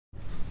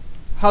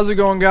How's it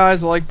going,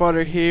 guys? Like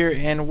Butter here,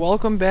 and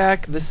welcome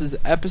back. This is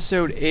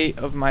episode 8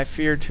 of my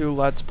Fear 2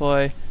 Let's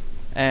Play,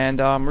 and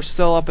we're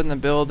still up in the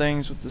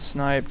buildings with the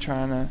snipe,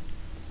 trying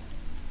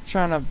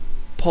to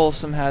pull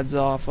some heads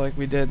off like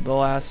we did the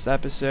last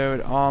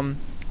episode.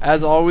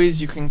 As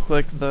always, you can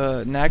click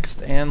the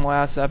next and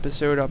last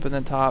episode up in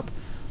the top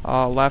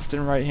left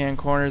and right hand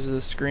corners of the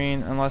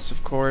screen, unless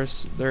of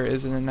course there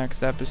isn't a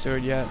next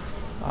episode yet.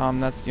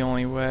 That's the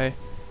only way.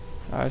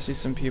 I see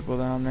some people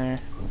down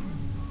there.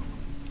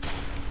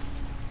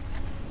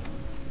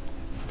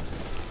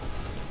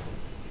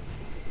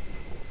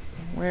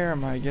 Where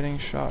am I getting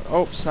shot?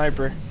 Oh,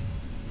 sniper.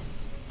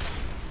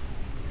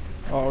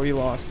 Oh, he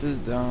lost his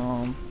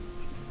dome.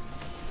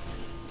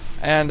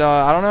 And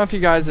I don't know if you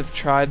guys have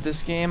tried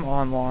this game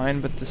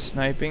online, but the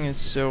sniping is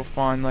so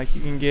fun. Like,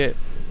 you can get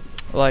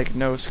like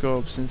no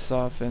scopes and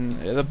stuff, and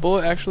the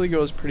bullet actually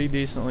goes pretty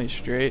decently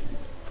straight,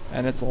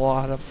 and it's a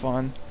lot of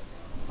fun.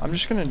 I'm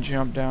just gonna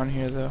jump down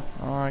here though.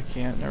 Oh, I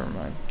can't. Never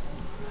mind.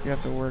 You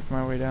have to work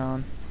my way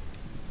down.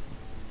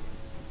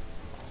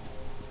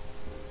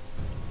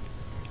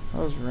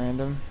 That was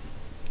random.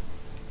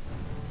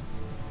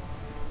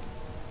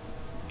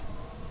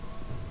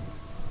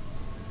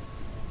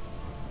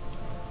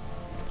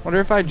 Wonder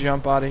if I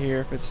jump out of here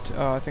if it's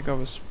I think I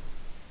was.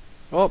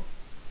 Oh,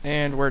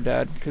 and we're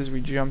dead because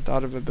we jumped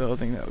out of a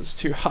building that was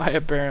too high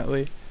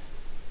apparently.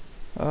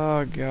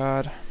 Oh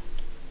god.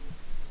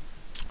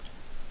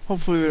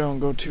 Hopefully we don't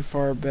go too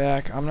far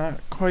back. I'm not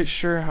quite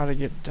sure how to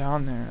get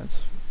down there.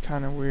 It's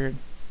kind of weird.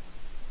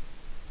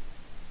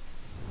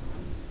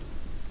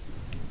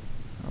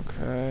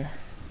 Okay.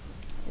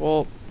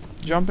 Well,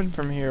 jumping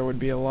from here would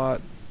be a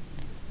lot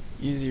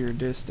easier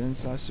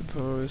distance, I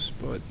suppose,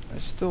 but I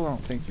still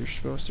don't think you're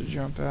supposed to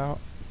jump out.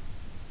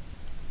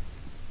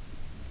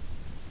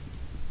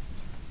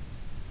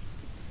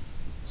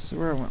 This is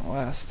where I went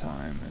last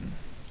time, and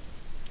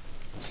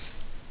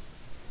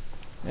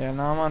yeah,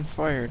 now I'm on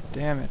fire.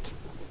 Damn it.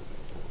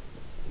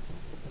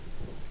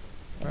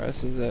 Alright,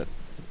 this is it.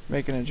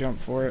 Making a jump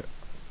for it.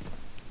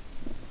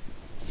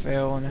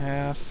 Fail in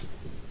half.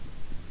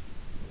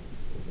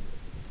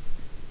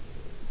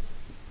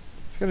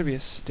 Gotta be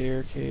a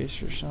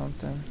staircase or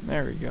something.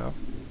 There we go.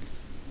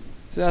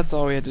 So that's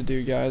all we had to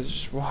do, guys.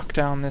 Just walk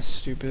down this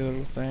stupid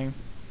little thing.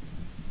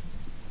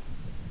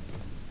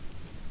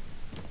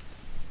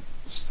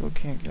 Still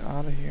can't get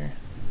out of here.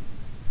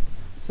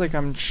 It's like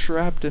I'm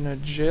trapped in a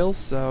jail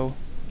cell.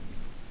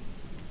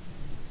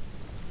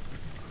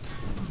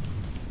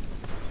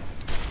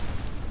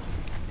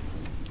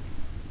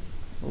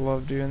 I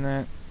love doing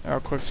that. Oh,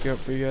 quick scope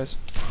for you guys.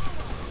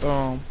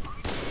 Boom.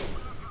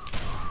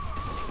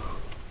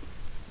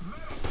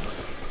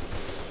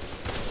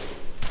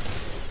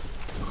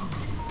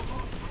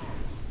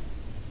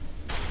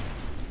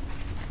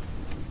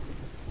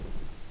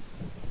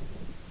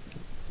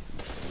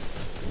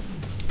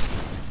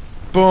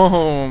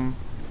 Boom!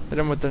 Hit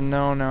him with the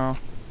no-no.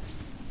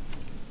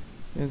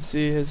 You can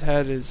see his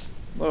head is...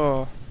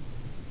 Oh,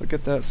 look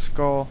at that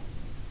skull.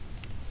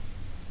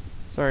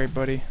 Sorry,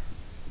 buddy.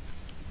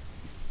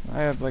 I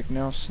have like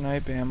no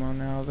snipe ammo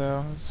now,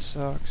 though. That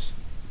sucks.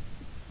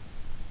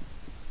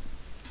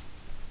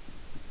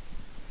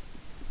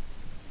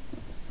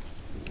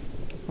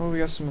 Oh, we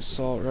got some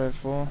assault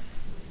rifle.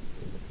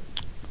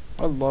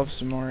 I'd love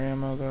some more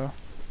ammo, though.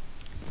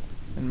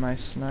 In my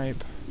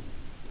snipe.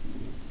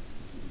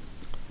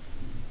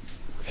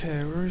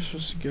 Okay, where are we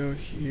supposed to go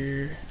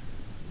here?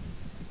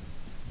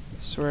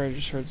 I swear I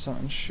just heard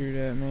something shoot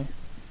at me.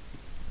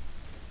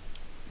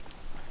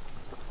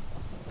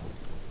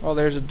 Oh,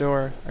 there's a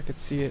door. I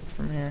could see it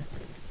from here.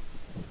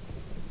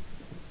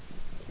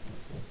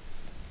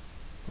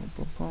 Boom,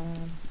 boom,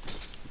 boom.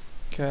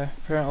 Okay,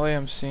 apparently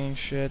I'm seeing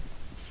shit.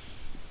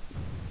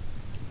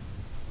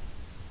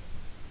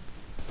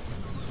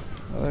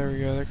 Oh, there we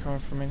go. They're coming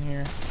from in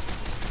here.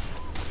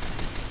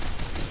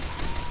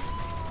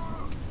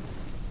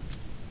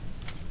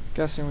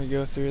 Guessing we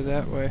go through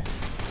that way.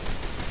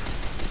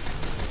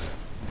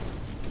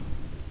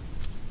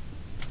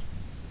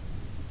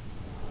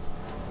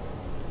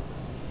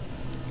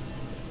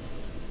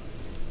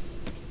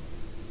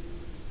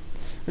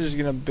 We're just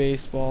gonna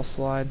baseball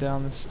slide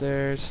down the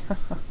stairs.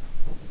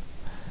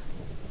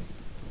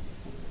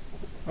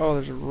 Oh,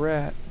 there's a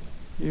rat.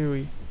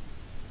 Ewy.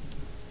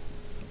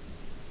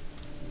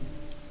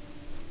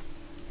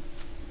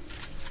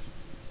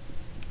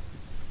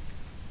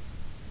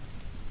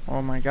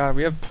 Oh my god,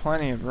 we have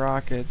plenty of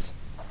rockets.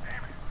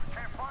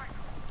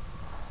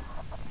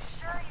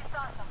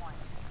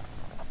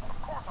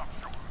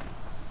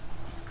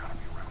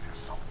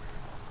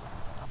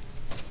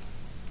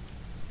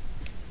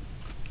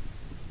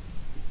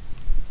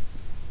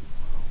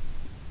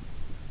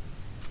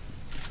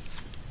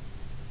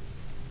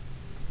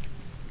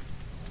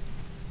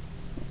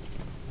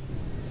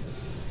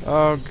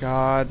 Oh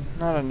god,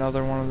 not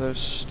another one of those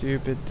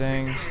stupid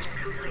things.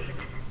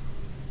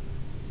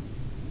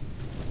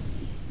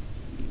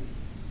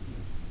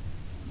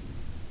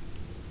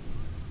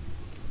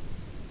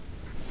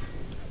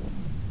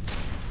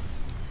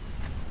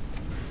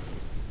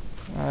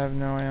 I have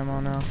no ammo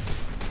now.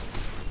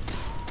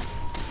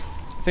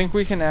 I think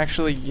we can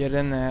actually get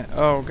in that.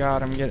 Oh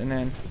god, I'm getting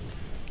in.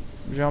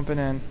 I'm jumping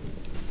in.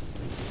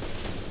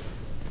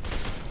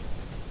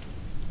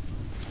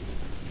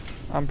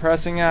 I'm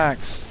pressing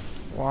X.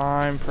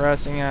 Why I'm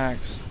pressing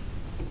X.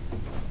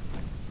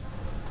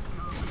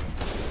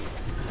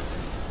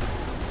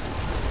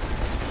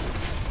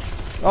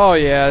 Oh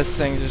yeah, this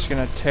thing's just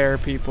gonna tear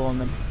people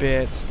into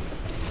bits.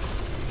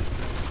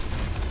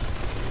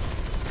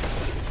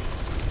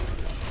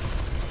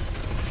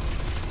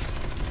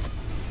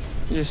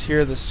 You just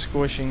hear the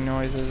squishing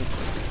noises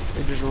of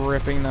they're just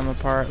ripping them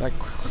apart like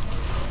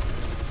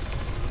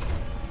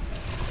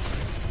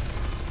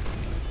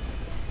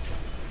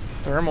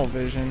thermal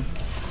vision.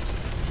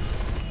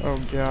 Oh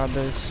god,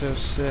 that is so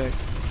sick.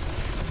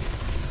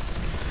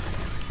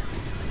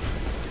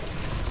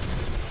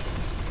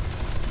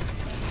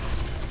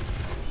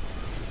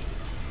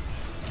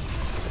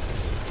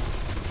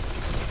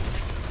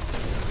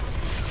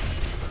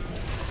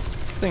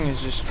 This thing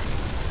is just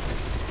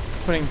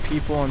putting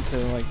people into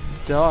like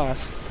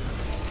dust.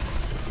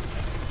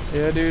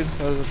 Yeah, dude,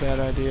 that was a bad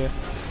idea.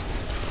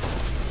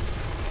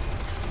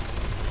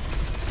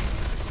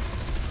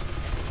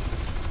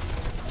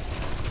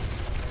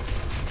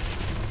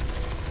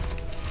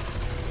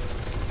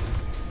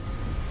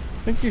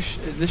 I think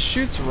this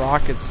shoots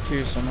rockets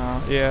too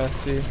somehow. Yeah,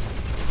 see.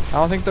 I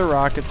don't think the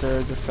rockets are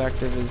as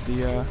effective as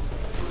the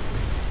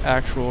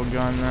actual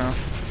gun though.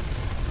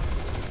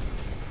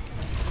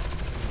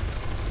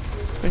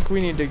 I think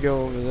we need to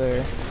go over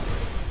there.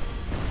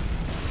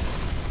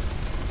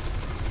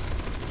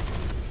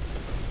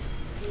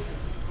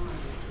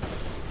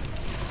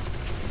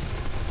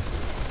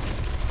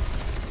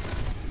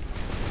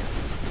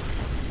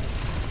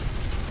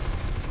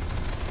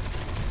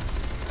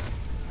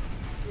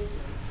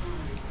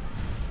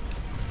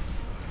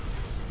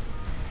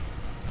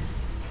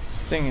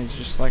 This thing is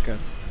just like a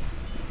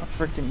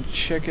freaking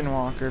chicken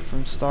walker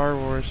from Star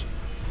Wars.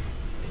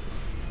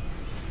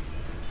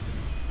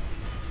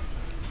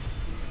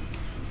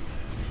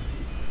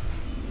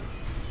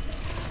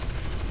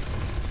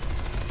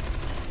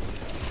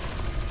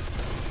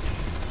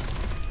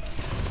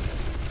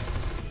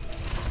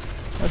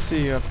 I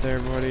see you up there,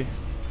 buddy.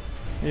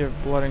 You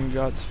have blood and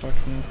guts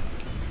fucking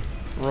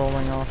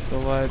rolling off the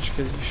ledge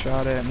because you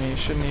shot at me. You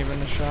shouldn't even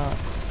have shot.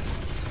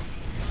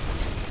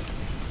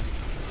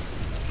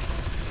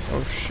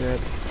 Oh shit.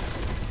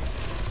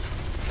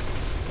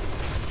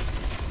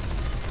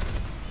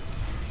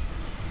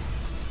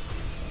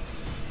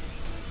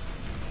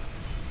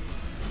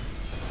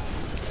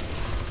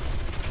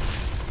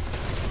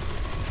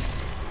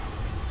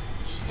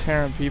 Just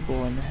tearing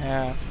people in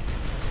half.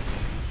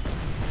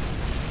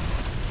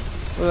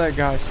 Look at that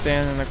guy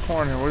standing in the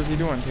corner. What is he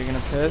doing? Taking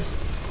a piss?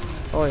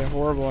 Probably a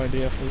horrible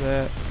idea for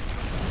that.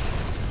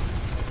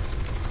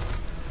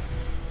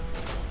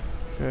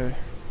 Okay.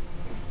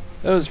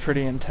 That was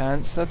pretty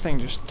intense. That thing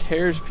just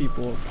tears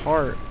people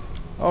apart.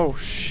 Oh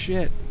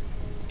shit.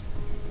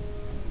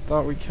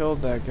 Thought we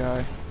killed that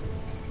guy.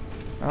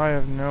 Now I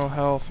have no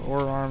health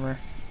or armor.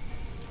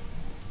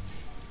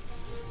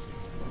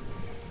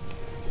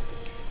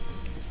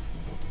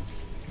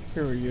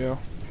 Here we go.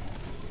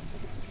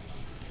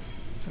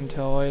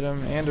 Intel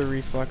item and a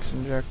reflex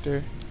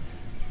injector.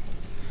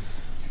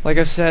 Like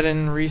I said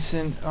in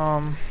recent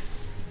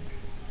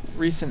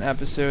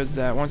episodes,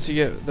 that once you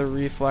get the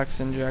reflex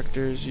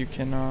injectors, you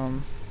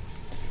can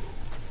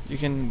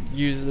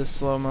use the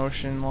slow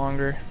motion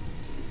longer.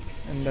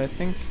 And I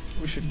think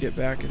we should get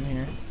back in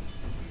here.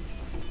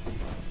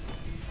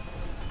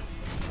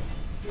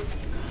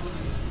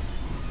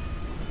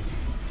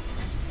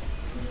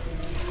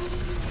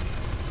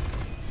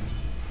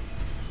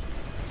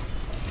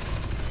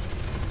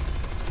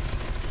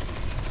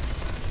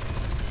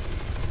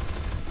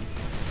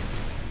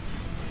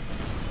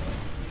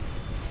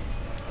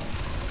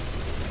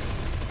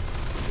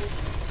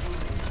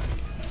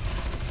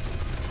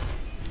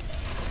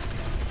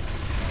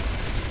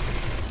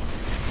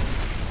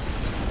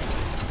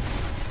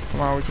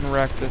 Come on, we can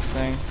wreck this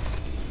thing.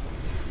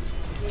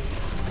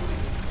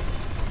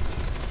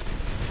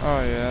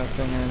 Oh yeah, that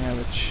thing didn't have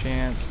a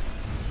chance.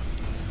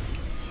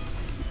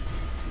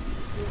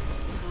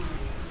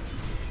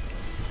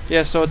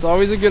 Yeah, so it's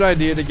always a good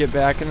idea to get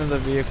back into the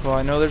vehicle.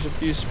 I know there's a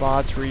few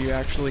spots where you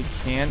actually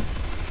can't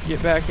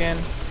get back in,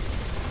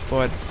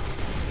 but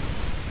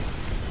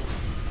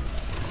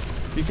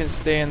if you can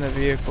stay in the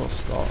vehicle,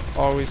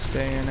 always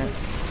stay in it.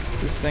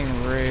 This thing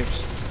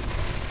rapes.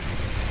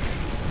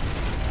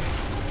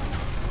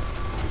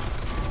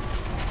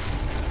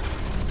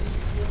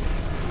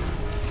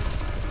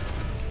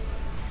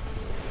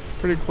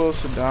 Pretty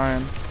close to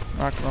dying,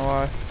 not gonna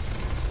lie.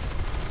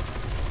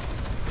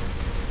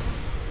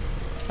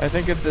 I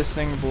think if this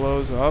thing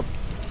blows up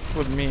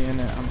with me in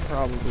it, I'm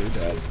probably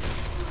dead.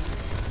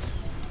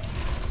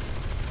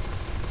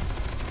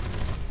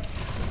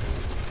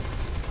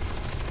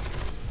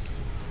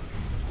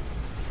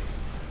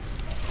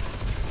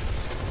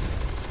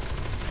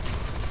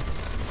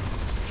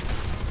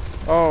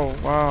 Oh,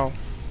 wow.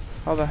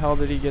 How the hell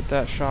did he get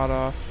that shot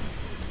off?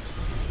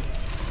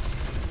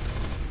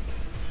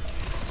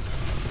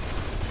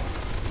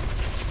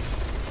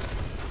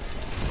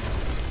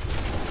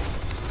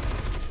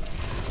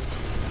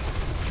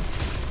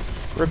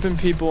 Ripping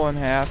people in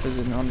half is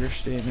an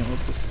understatement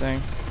with this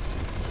thing.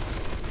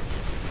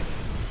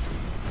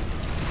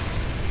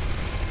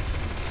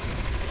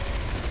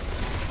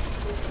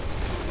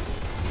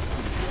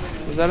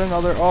 Was that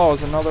another? Oh, it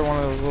was another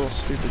one of those little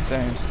stupid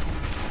things.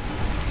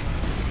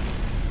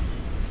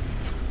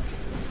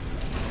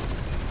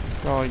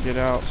 Probably get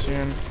out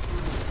soon.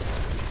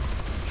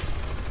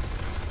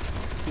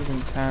 This is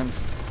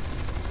intense.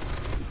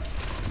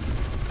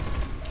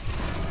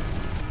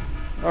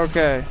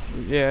 Okay,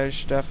 yeah, I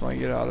should definitely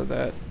get out of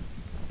that.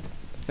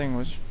 The thing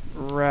was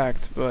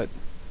wrecked, but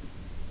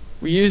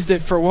we used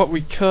it for what we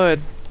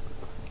could.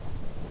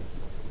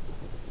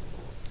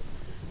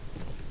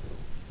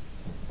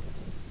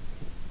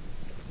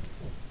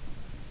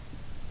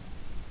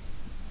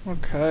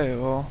 Okay,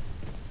 well,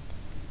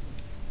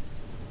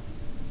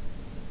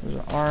 there's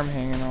an arm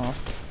hanging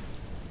off.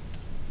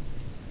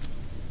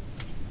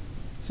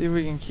 See if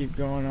we can keep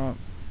going up.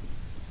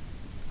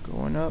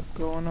 Going up,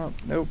 going up.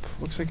 Nope.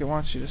 Looks like it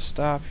wants you to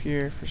stop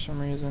here for some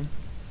reason.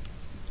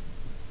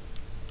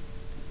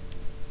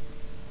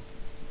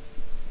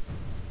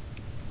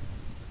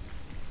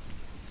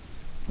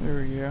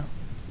 There we go.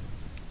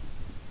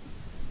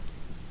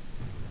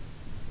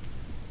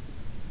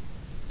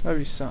 That'd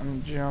be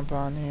something to jump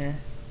on here.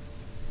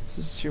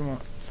 This is too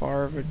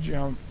far of a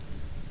jump.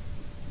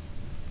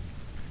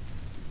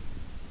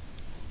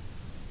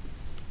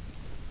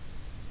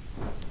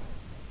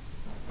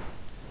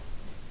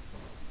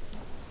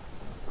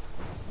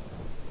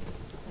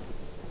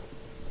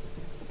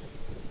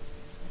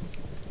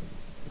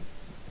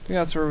 I think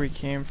that's where we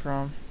came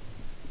from.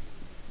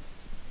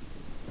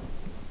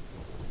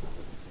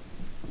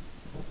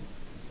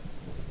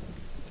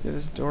 Yeah,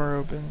 this door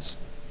opens.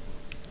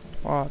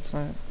 Wow, it's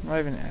not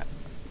even at.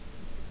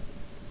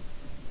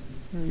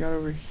 What do we got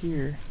over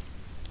here?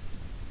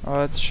 Oh,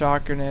 that's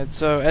shock grenade.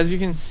 So as you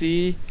can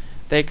see,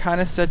 they kind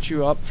of set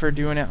you up for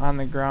doing it on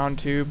the ground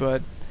too,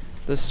 but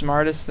the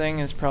smartest thing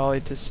is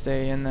probably to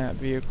stay in that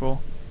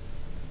vehicle.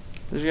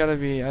 There's gotta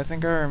be, I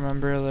think I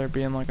remember there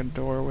being like a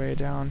doorway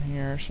down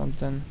here or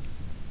something.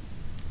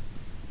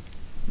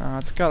 No,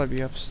 it's gotta be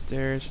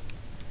upstairs.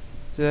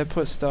 See, they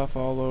put stuff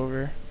all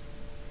over.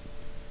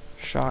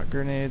 Shot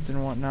grenades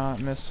and whatnot,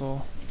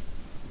 missile.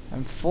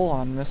 I'm full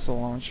on missile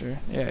launcher.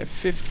 Yeah, I have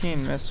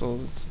 15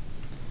 missiles. It's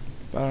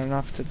about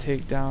enough to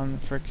take down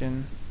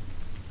frickin'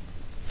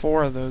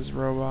 4 of those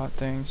robot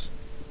things.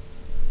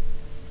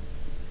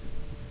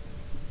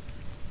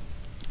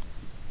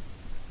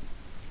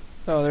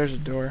 Oh, there's a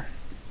door.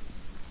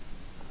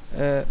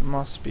 It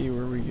must be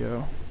where we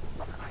go.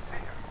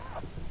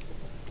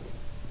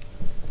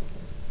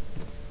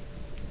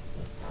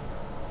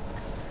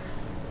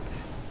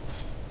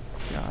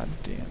 God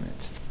damn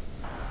it.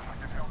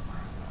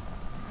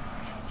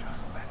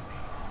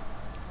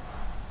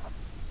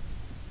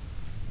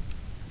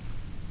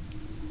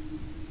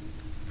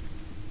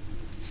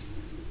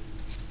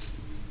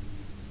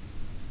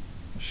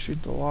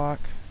 Shoot the lock.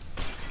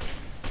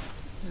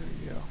 There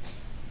we go.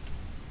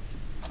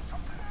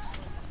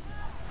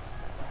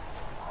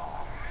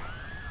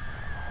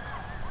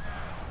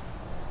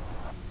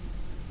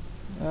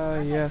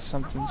 Yeah,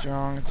 something's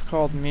wrong. It's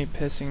called me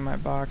pissing my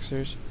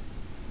boxers.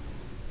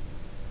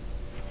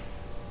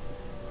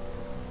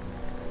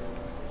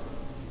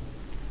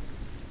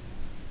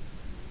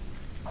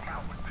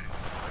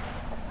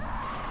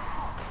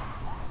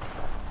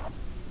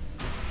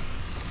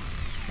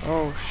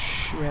 Oh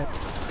shit.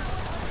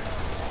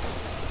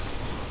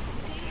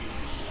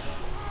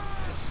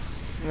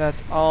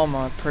 That's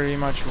Alma pretty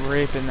much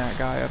raping that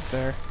guy up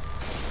there.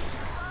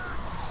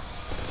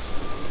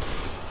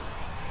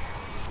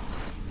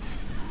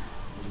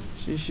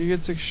 She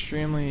gets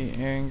extremely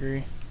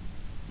angry.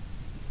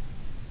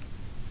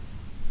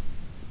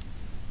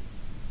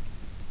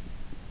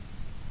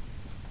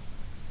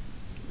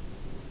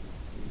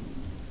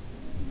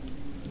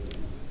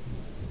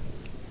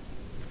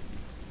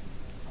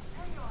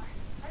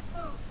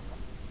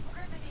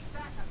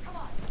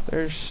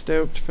 They're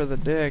stoked for the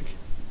dick.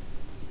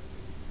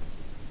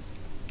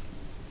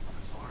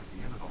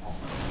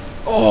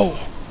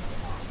 Oh!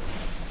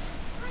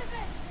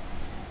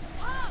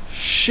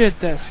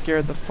 Shit, that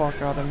scared the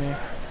fuck out of me.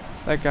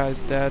 That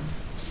guy's dead.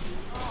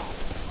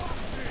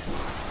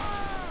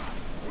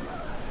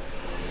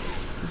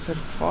 He said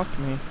fuck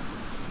me.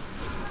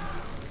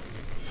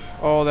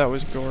 Oh, that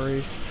was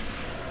gory.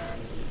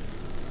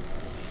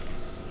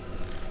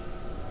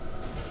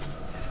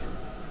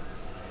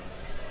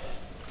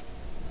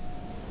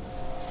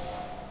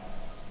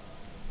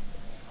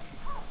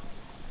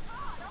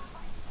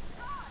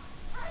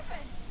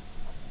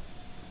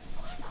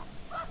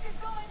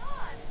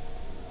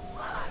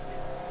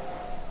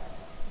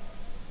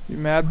 You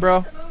mad,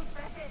 bro?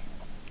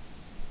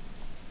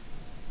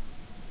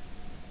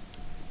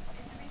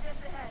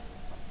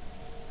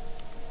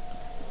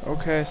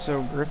 Okay,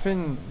 so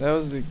Griffin, that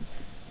was the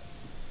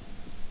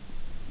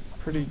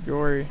pretty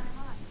gory.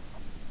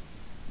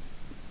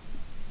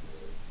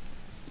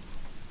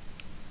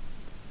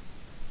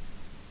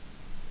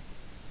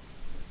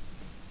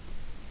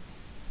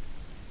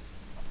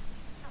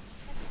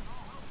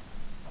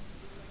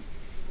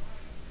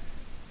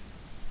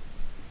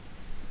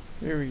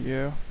 Here we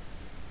go.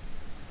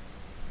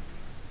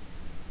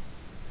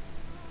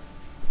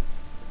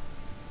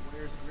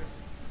 Where's Griffin?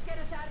 Get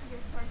us out of here,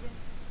 Sergeant.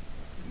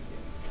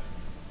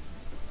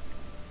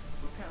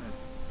 What kind of...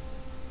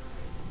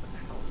 What the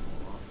hell's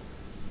going on?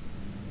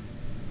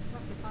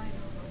 Tough to find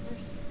them, but we're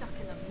stuck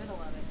in the middle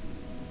of it.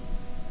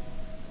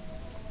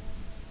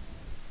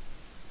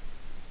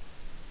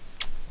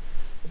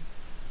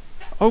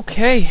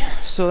 Okay,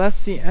 so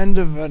that's the end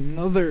of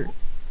another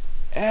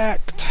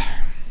act.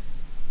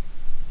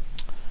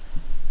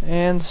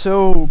 And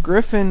so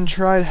Griffin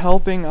tried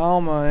helping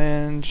Alma,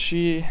 and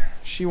she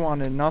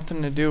wanted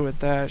nothing to do with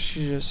that.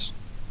 She just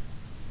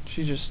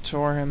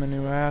tore him a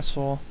new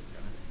asshole.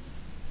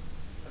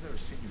 I've never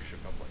seen you shook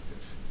up like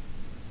this.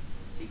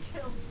 She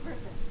killed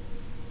Griffin.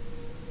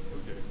 Who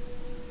did it?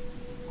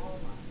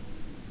 Alma.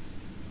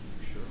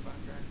 You sure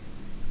about that?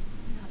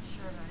 I'm not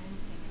sure about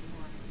anything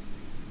anymore.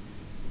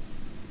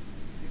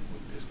 Dealing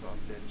with pissed off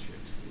dead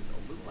chicks is a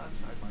little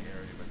outside my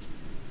area of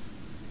expertise.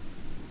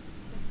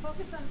 Let's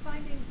focus on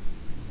finding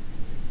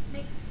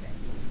Snake's fix.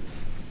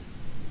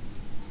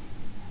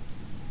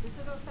 This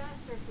will go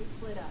faster if we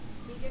split up.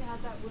 Deegan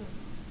has that wound.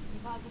 You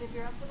positive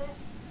you're up for this?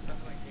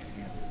 Nothing I can't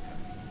handle,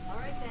 Connie.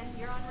 Alright then,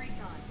 you're on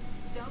recon.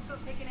 Don't go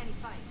picking any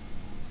fights.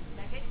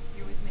 Second,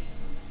 you're with me.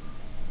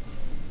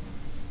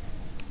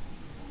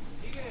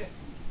 Egan!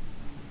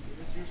 Give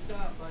us your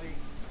stop, buddy.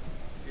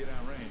 See you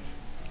downrange.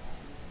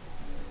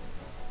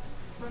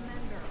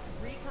 Remember,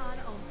 recon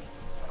only.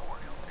 Don't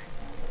worry, I'll take it.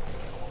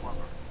 I'm a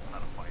lover,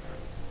 not a fighter.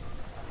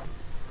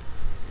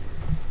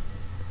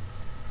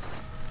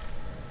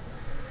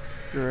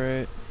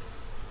 Great.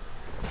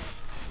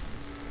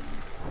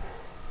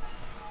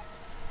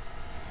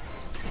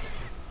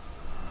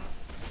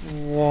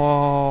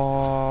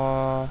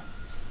 Whoa.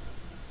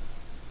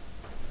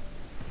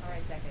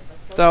 Alright, Beckett,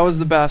 let's go. That was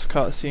the best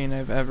cutscene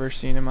I've ever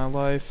seen in my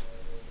life.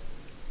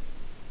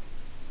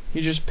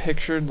 He just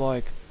pictured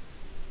like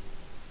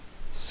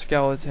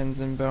skeletons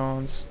and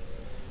bones.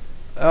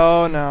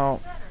 Oh no.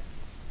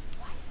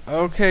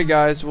 Okay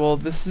guys, well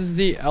this is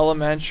the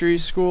elementary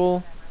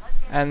school,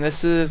 and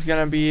this is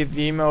gonna be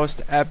the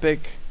most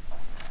epic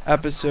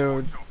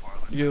episode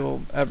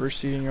you'll ever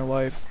see in your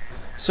life.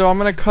 So I'm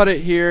gonna cut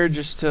it here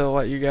just to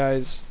let you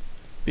guys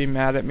be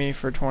mad at me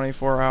for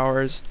 24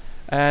 hours.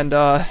 And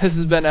this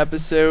has been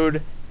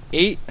episode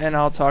 8, and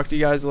I'll talk to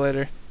you guys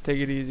later. Take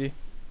it easy.